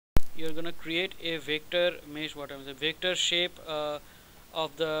you're gonna create a vector mesh, what I'm saying, vector shape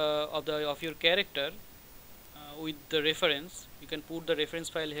of your character with the reference. You can put the reference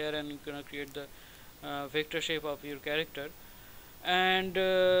file here and you're gonna create the vector shape of your character, and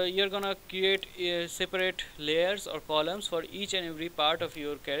you're gonna create separate layers or columns for each and every part of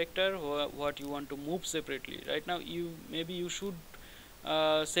your character what you want to move separately. Right now you should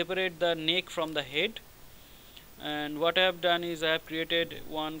separate the neck from the head, and what I have done is I have created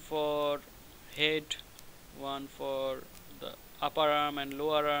one for head, one for the upper arm and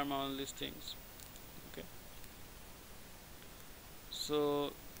lower arm, all these things. Okay,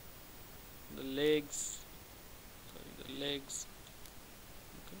 so the legs,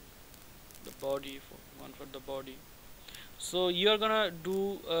 okay, the body, for one for the body. So you are gonna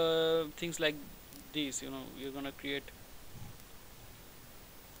do things like this, you're gonna create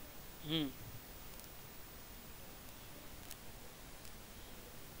hmm,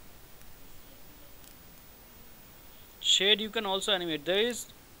 shade. You can also animate. There is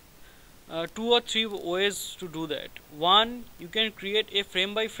two or three ways to do that. One, you can create a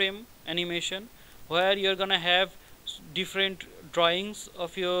frame by frame animation where you're gonna have different drawings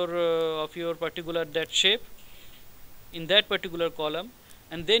of your particular that shape in that particular column,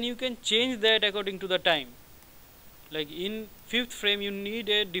 and then you can change that according to the time. Like in fifth frame you need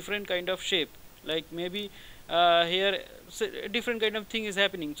a different kind of shape, like maybe here a different kind of thing is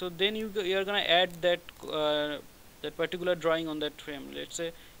happening, so then you are gonna add that particular drawing on that frame. Let's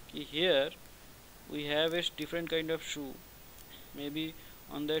say here we have a different kind of shoe, maybe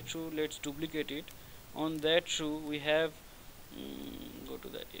on that shoe let's duplicate it. On that shoe we have go to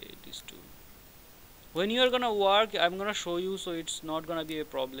that these two. When you are gonna work, I'm gonna show you, so it's not gonna be a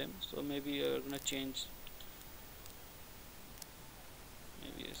problem. So maybe you're gonna change,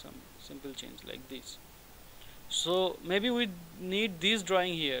 maybe some simple change like this. So maybe we need this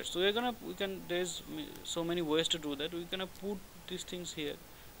drawing here, so there's so many ways to do that. We're gonna put these things here.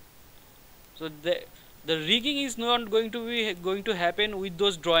 So the rigging is not going to happen with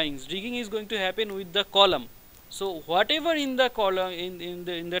those drawings. Rigging is going to happen with the column. So whatever in the column,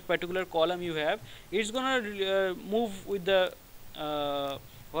 in that particular column you have, it's gonna move with the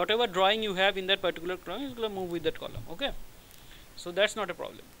whatever drawing you have in that particular column is gonna move with that column. Okay, so that's not a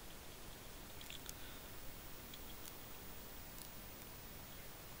problem.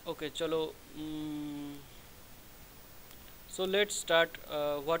 Okay, chalo. So let's start.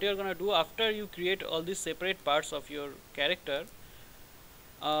 What you're gonna do after you create all these separate parts of your character.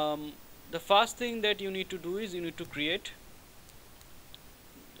 The first thing that you need to do is you need to create.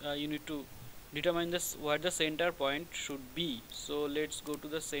 You need to determine this where the center point should be. So let's go to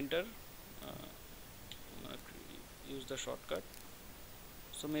the center. Use the shortcut.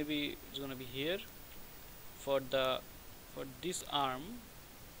 So maybe it's gonna be here for this arm,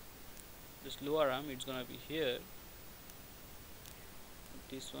 this lower arm. It's gonna be here.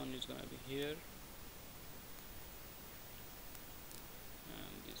 This one is gonna be here,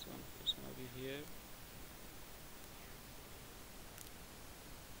 and this one is gonna be here.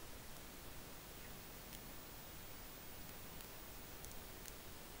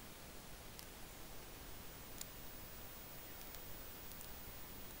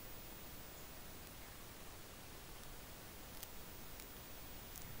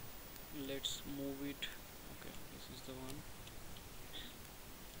 Let's move it. Okay, this is the one.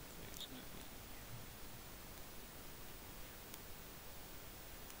 It's gonna be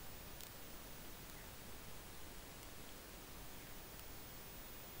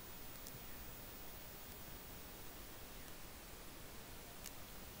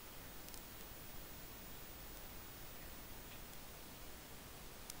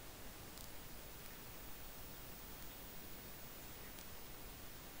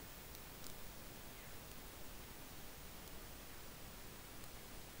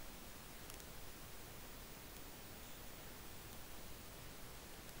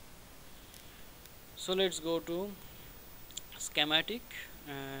so let's go to schematic,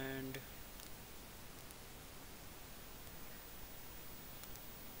 and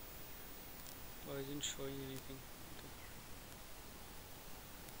why isn't showing anything? Okay.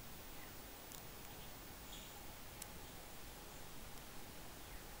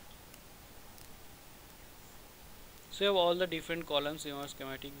 So you have all the different columns in our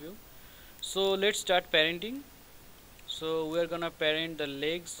schematic view. So let's start parenting. So we are gonna parent the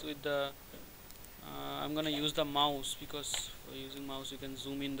legs with the I'm gonna use the mouse, because for using mouse you can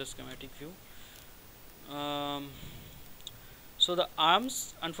zoom in the schematic view. So the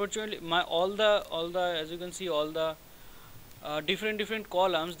arms, unfortunately all the as you can see, all the different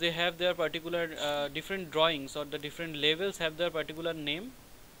columns, they have their particular different drawings, or the different levels have their particular name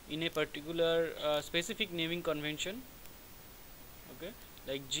in a particular specific naming convention. Okay,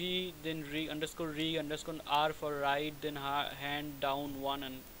 like G, then rig underscore R for right, then hand down one,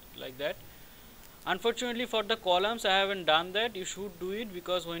 and like that. Unfortunately for the columns I haven't done that. You should do it,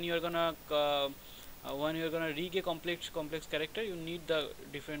 because when you're gonna rig a complex character, you need the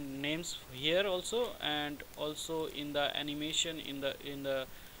different names here also, and also in the animation, in the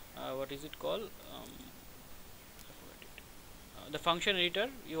what is it called, I forgot it. The function editor,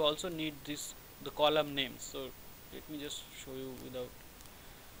 you also need the column names. So let me just show you without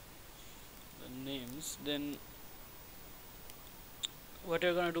the names. Then what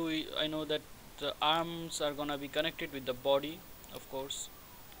you're gonna do, I know that the arms are gonna be connected with the body, of course.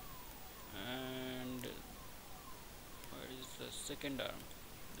 And where is the second arm?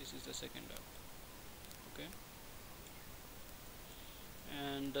 This is the second arm. Okay,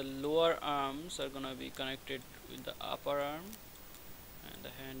 and the lower arms are gonna be connected with the upper arm, and the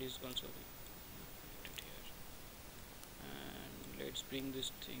hand is also be connected here. And let's bring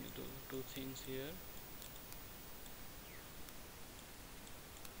this thing to two things here.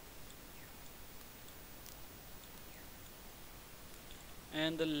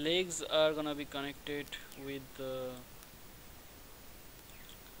 And the legs are gonna be connected with the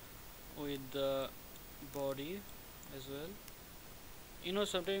body as well. You know,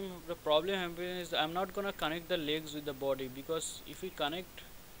 sometimes the problem happens is I'm not gonna connect the legs with the body, because if we connect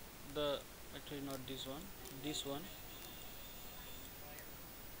the, actually not this one, this one,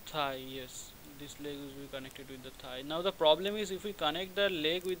 thigh, yes, this leg will be connected with the thigh. Now the problem is, if we connect the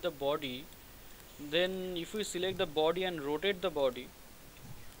leg with the body, then if we select the body and rotate the body,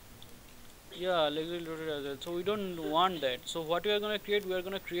 yeah, leg will rotate as well. So we don't want that. So what we are going to create, we are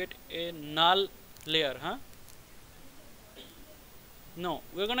going to create a null layer, huh? No,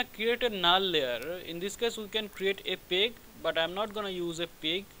 we are going to create a null layer. In this case we can create a peg, but I am not going to use a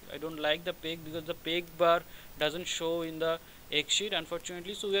peg. I don't like the peg, because the peg bar doesn't show in the X sheet,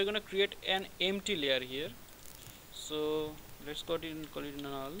 unfortunately. So we are going to create an empty layer here. So let's call it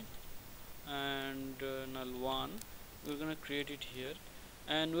null, and null 1. We're going to create it here,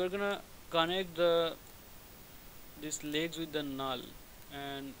 and we're going to connect these legs with the null,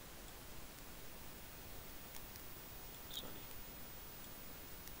 and sorry,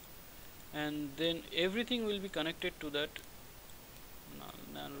 and then everything will be connected to that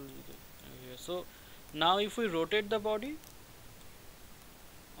null here. So now if we rotate the body,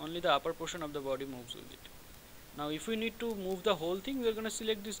 only the upper portion of the body moves with it. Now if we need to move the whole thing, we are going to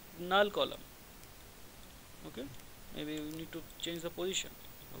select this null column. Okay, maybe we need to change the position.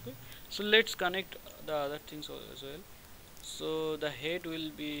 Okay, so let's connect the other things as well. So the head will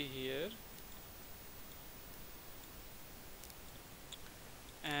be here,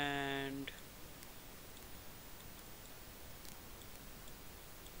 and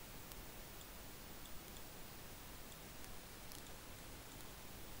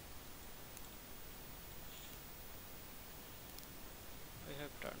I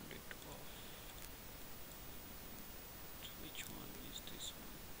have turned it off. Which one is this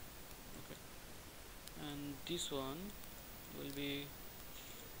one? Okay, and this one will be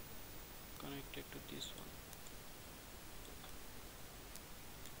connected to this one.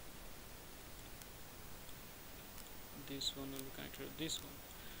 This one will be connected to this one.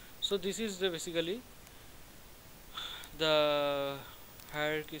 So this is the basically the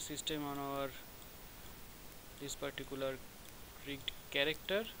hierarchy system on our this particular rigged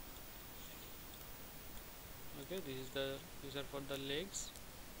character. Okay, these are for the legs.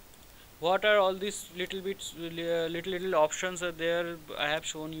 What are all these little bits, little options are there? I have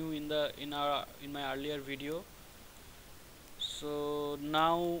shown you in my earlier video. So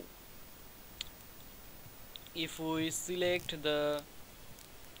now if we select the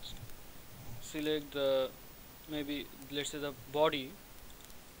maybe let's say the body,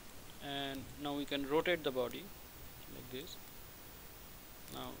 and now we can rotate the body like this.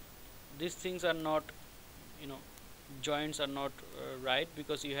 Now these things are not, joints are not right,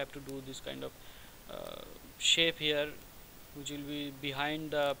 because you have to do this kind of shape here, which will be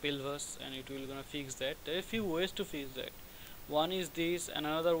behind the pelvis, and it will gonna fix that. There are a few ways to fix that. One is this, and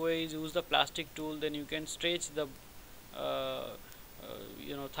another way is use the plastic tool. Then you can stretch the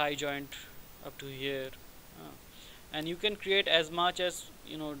thigh joint up to here, and you can create as much as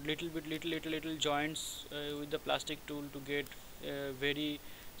little joints with the plastic tool to get very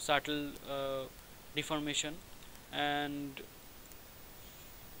subtle deformation. And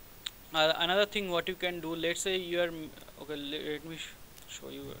another thing what you can do, let's say you are okay, let me show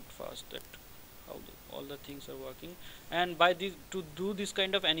you at first that how all the things are working. And by this, to do this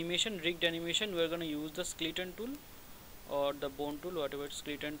kind of animation, rigged animation, we are going to use the skeleton tool or the bone tool, whatever,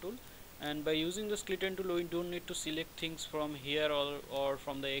 skeleton tool. And by using the skeleton tool, we don't need to select things from here or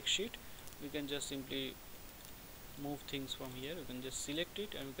from the X sheet. We can just simply move things from here. We can just select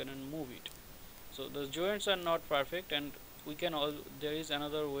it and we can move it. So the joints are not perfect, and we can all, there is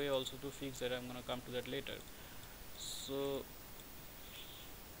another way also to fix that. I'm gonna come to that later. So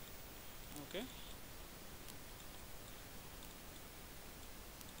okay,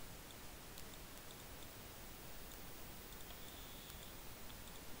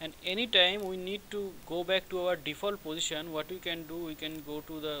 and anytime we need to go back to our default position, what we can do, we can go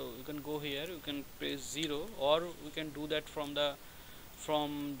to the, we can go here, we can press 0, or we can do that from the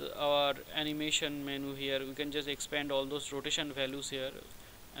our animation menu here. We can just expand all those rotation values here,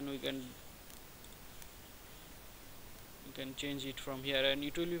 and we can change it from here, and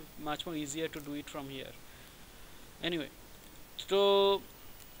it will be much more easier to do it from here. Anyway, so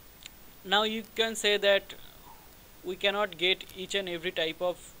now you can say that we cannot get each and every type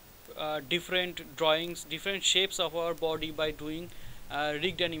of different drawings, different shapes of our body by doing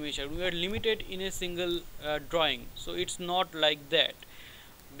rigged animation. We are limited in a single drawing. So it's not like that,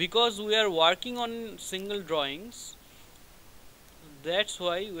 because we are working on single drawings. That's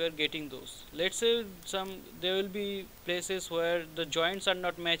why we are getting those. Let's say there will be places where the joints are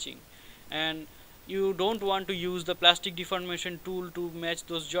not matching, and you don't want to use the plastic deformation tool to match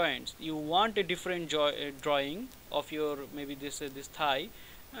those joints. You want a different drawing of your, maybe this thigh,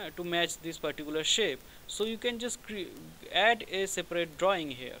 to match this particular shape. So you can just add a separate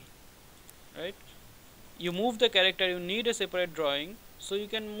drawing here, right? You move the character, you need a separate drawing, so you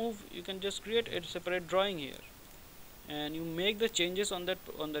can just create a separate drawing here, and you make the changes on that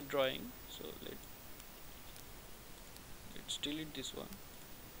drawing. So let's delete this one,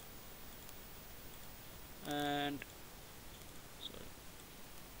 and sorry,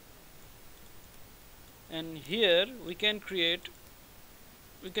 and here we can create,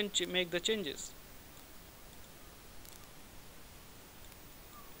 we can make the changes.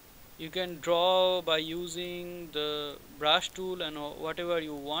 You can draw by using the brush tool, and whatever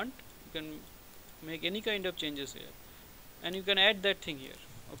you want, you can make any kind of changes here, and you can add that thing here.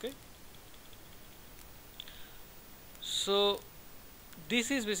 Okay, so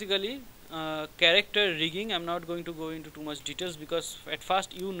this is basically character rigging. I'm not going to go into too much details, because at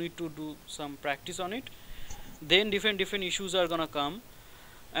first you need to do some practice on it, then different issues are gonna come.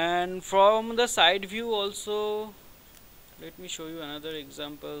 And from the side view also, let me show you another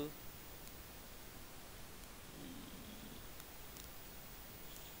example.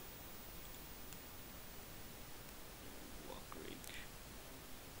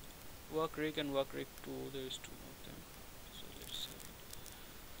 Work rig and work rig 2, there is 2 of them. So let's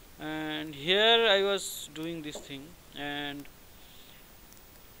see. And here I was doing this thing, and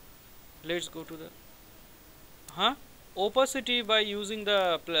let's go to the opacity. By using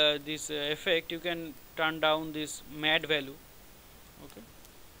the this effect, you can turn down this matte value. Okay,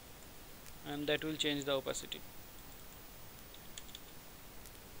 and that will change the opacity.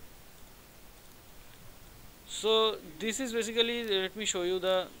 So this is basically, let me show you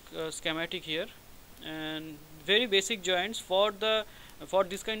the schematic here, and very basic joints for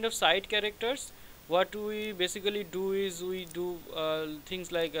this kind of side characters. What we basically do is we do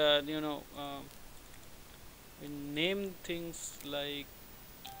things like we name things like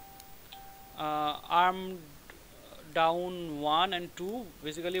arm down 1 and 2.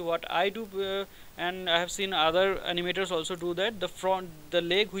 Basically what I do, and I have seen other animators also do that, the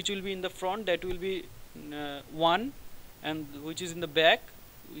leg which will be in the front, that will be 1, and which is in the back,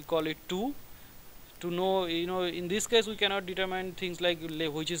 we call it 2. To know, in this case we cannot determine things like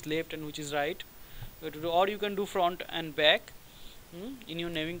which is left and which is right, or you can do front and back in your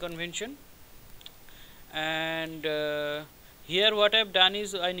naming convention. And here what I've done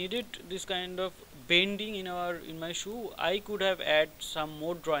is, I needed this kind of bending in my shoe. I could have add some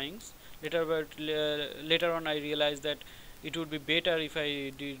more drawings later, but later on I realized that it would be better if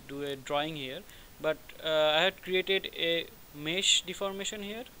I did do a drawing here. But I had created a mesh deformation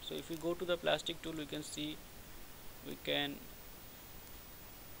here. So if you go to the plastic tool, you can see you can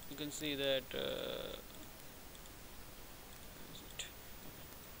see that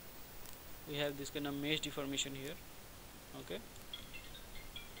we have this kind of mesh deformation here. Okay,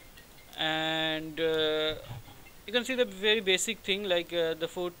 and you can see the very basic thing, like the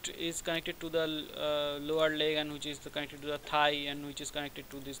foot is connected to the lower leg, and which is connected to the thigh, and which is connected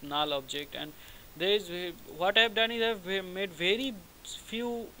to this null object. And there is, what I have done is I have made very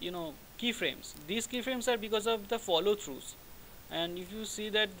few keyframes. These keyframes are because of the follow throughs, and if you see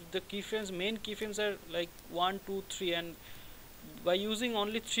that the main keyframes are like 1, 2, 3, and by using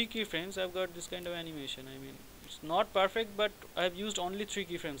only 3 keyframes I've got this kind of animation. I mean, it's not perfect, but I have used only 3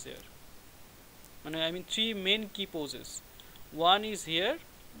 keyframes here. And I mean 3 main key poses. One is here,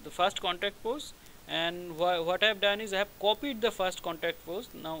 the first contact pose, and what I have done is I have copied the first contact pose.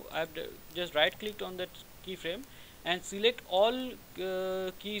 Now I have just right clicked on that keyframe and select all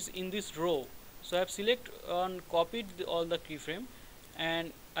keys in this row. So I have select on copied all the keyframe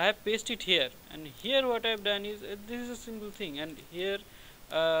and I have pasted it here, and here what I have done is this is a simple thing, and here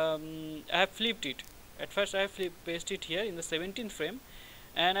I have flipped it. At first I have pasted it here in the 17th frame,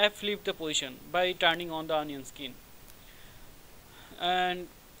 and I have flipped the position by turning on the onion skin. And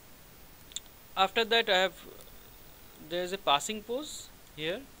after that there is a passing pose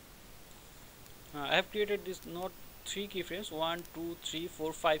here. I have created this not 3 keyframes, 1 2 3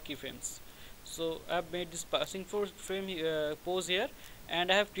 4 5 keyframes. So I have made this passing frame pose here,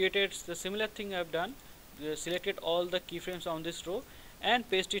 and I have created the similar thing I have done. Selected all the keyframes on this row and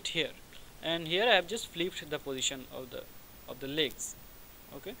paste it here, and here I have just flipped the position of the legs.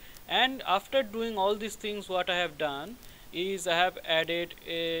 Okay, and after doing all these things, what I have done is I have added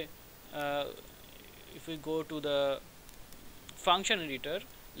a if we go to the function editor,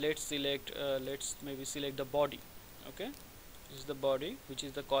 let's maybe select the body. Okay, this is the body, which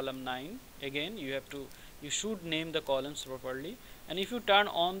is the column 9. Again, you should name the columns properly, and if you turn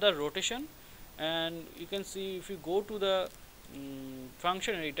on the rotation, and you can see if you go to the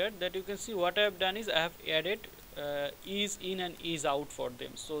function editor, that you can see what I have done is I have added ease in and ease out for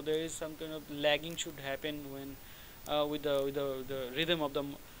them. So there is some kind of lagging should happen when with the rhythm of the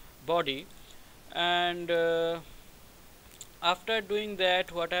body. And after doing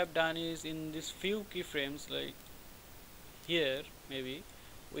that, what I have done is in this few keyframes, like here maybe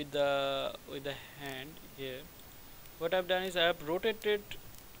with the hand here, what I have done is I have rotated.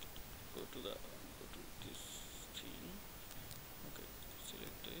 Go to this thing. Okay,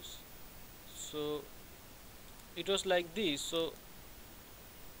 select this. So it was like this. So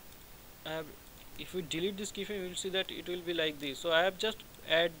I have, if we delete this keyframe, you will see that it will be like this. So I have just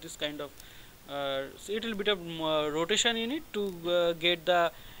add this kind of little bit of rotation in it to get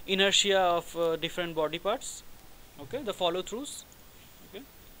the inertia of different body parts. Okay, the follow throughs. Okay,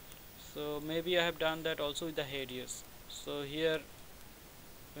 so maybe I have done that also with the head. Yes, so here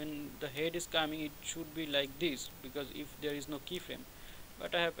when the head is coming, it should be like this, because if there is no keyframe,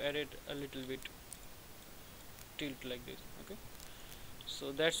 but I have added a little bit tilt like this. Okay,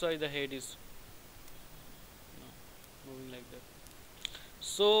 so that's why the head is moving like that.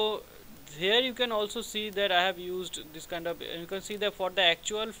 So here you can also see that I have used this kind of, you can see that for the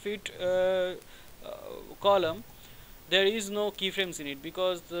actual fit column, there is no keyframes in it,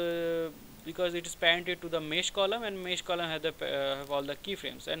 because it is parented to the mesh column, and mesh column have all the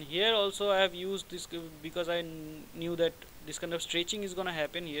keyframes. And here also I have used this because I knew that this kind of stretching is gonna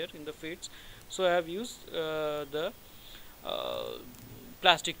happen here in the fits, so I have used the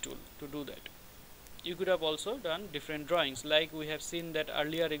plastic tool to do that. You could have also done different drawings, like we have seen that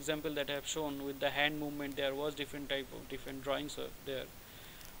earlier example that I have shown with the hand movement. There was different type of different drawings there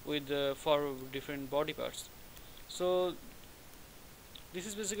with for different body parts. So this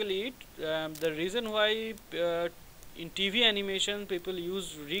is basically it. The reason why in TV animation people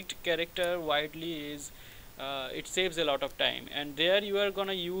use rigged character widely is it saves a lot of time, and there you are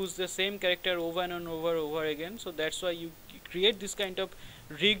gonna use the same character over and over again. So that's why you create this kind of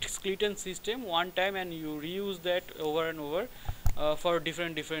rigged skeleton system one time, and you reuse that over and over for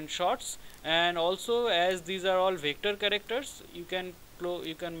different shots. And also, as these are all vector characters, you can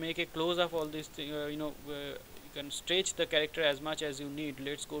make a close up all these things. You can stretch the character as much as you need.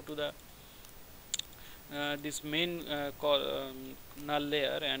 Let's go to the this main null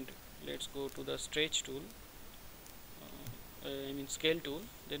layer, and let's go to the stretch tool, I mean scale tool.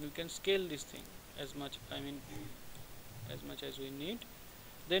 Then we can scale this thing as much, as much as we need.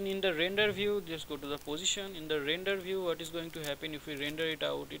 Then in the render view, just go to the position. In the render view, what is going to happen if we render it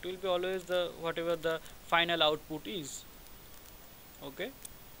out? It will be always the whatever the final output is. Okay.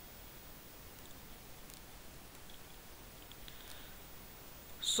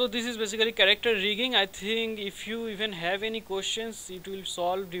 So this is basically character rigging. I think if you even have any questions, it will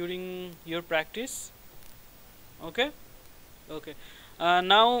solve during your practice. Okay. Okay.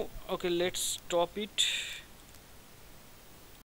 Now, okay, let's stop it.